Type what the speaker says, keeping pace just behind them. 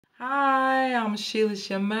Hi, I'm Sheila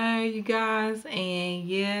Shamay, you guys, and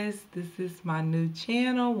yes, this is my new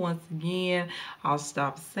channel. Once again, I'll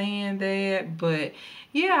stop saying that, but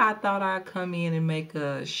yeah, I thought I'd come in and make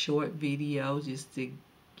a short video just to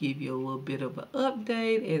give you a little bit of an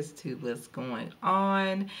update as to what's going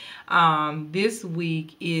on. This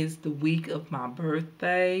week is the week of my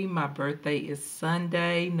birthday. My birthday is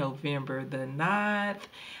Sunday, November the 9th.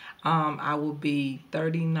 I will be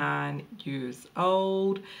 39 years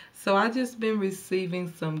old. So I just been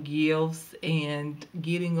receiving some gifts and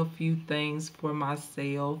getting a few things for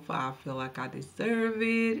myself. I feel like I deserve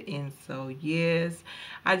it. And so yes,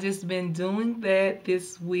 I just been doing that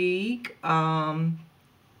this week. And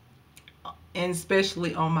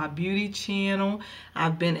especially on my beauty channel,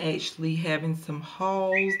 I've been actually having some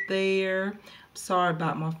hauls there. Sorry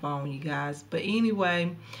about my phone, you guys, but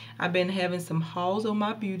anyway, I've been having some hauls on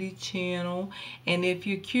my beauty channel. And if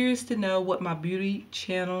you're curious to know what my beauty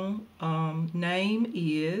channel name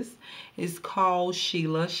is, it's called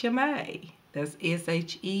Sheila Shamay. That's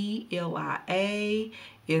SHELIA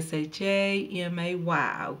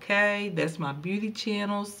okay? That's my beauty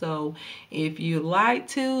channel. So if you like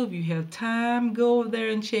to, if you have time, go over there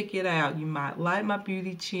and check it out. You might like my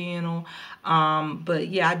beauty channel. But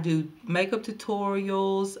yeah, I do makeup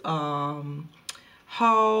tutorials,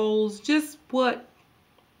 hauls, just what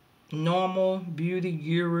normal beauty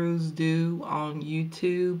gurus do on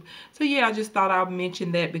YouTube. So yeah, I just thought I'd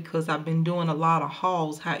mention that because I've been doing a lot of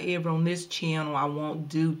hauls. However, on this channel, I won't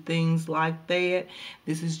do things like that.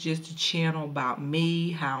 This is just a channel about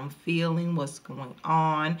me, how I'm feeling, what's going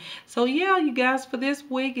on. So yeah, you guys, for this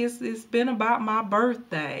week, it's been about my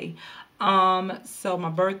birthday. So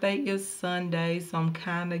my birthday is Sunday, so I'm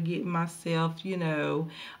kind of getting myself, you know,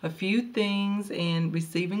 a few things and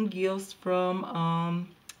receiving gifts from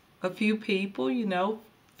a few people, you know,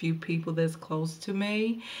 few people that's close to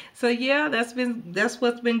me. So yeah, that's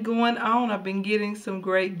what's been going on. I've been getting some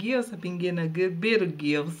great gifts. I've been getting a good bit of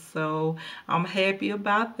gifts, so I'm happy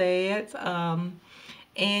about that.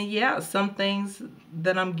 And yeah, some things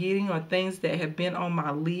that I'm getting are things that have been on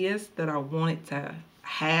my list that I wanted to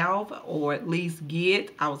have or at least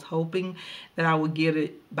get. I was hoping that I would get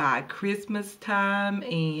it by Christmas time,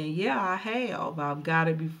 and yeah, I have. I've got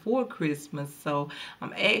it before Christmas, so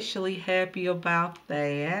I'm actually happy about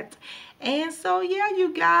that. And so yeah,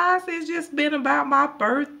 you guys, it's just been about my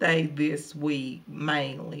birthday this week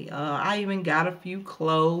mainly. I even got a few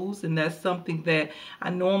clothes, and that's something that I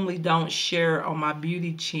normally don't share on my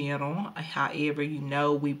beauty channel. However, you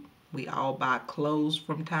know, we all buy clothes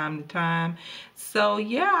from time to time. So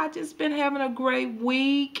yeah, I just been having a great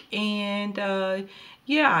week. And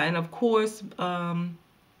yeah, and of course, I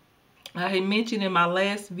had mentioned in my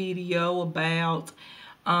last video about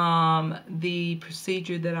the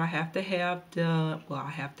procedure that I have to have done. Well, I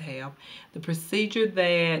have to have the procedure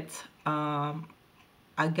that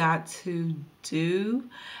I got to do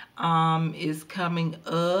is coming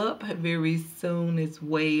up very soon as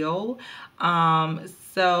well.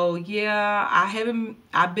 So yeah,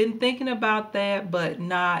 I've been thinking about that, but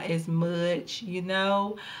not as much, you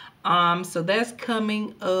know. So that's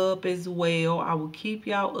coming up as well. I will keep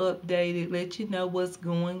y'all updated, let you know what's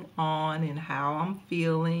going on and how I'm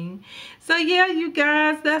feeling. So yeah, you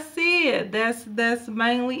guys, that's it. That's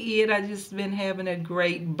mainly it. I just been having a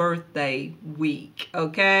great birthday week,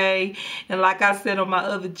 okay? And like I said on my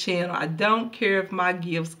other channel, I don't care if my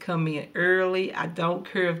gifts come in early. I don't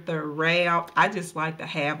care if they're wrapped. I just like to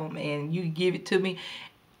have them, and you give it to me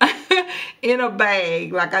in a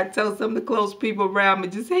bag. Like I told some of the close people around me,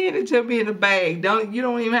 just hand it to me in a bag. You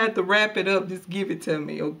don't even have to wrap it up, just give it to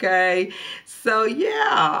me, okay? So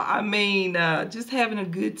yeah, I mean, just having a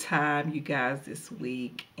good time, you guys, this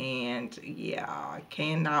week. And yeah, I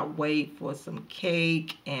cannot wait for some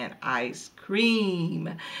cake and ice cream.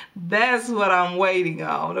 That's what I'm waiting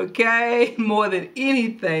on, okay? More than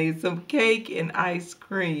anything, some cake and ice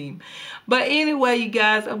cream. But anyway, you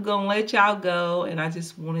guys, I'm gonna let y'all go, and I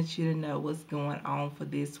just wanted you to know what's going on for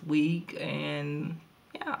this week. And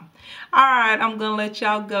yeah, all right, I'm gonna let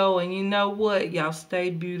y'all go. And you know what, y'all, stay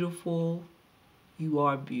beautiful. You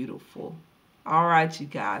are beautiful. All right, you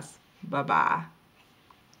guys, bye bye.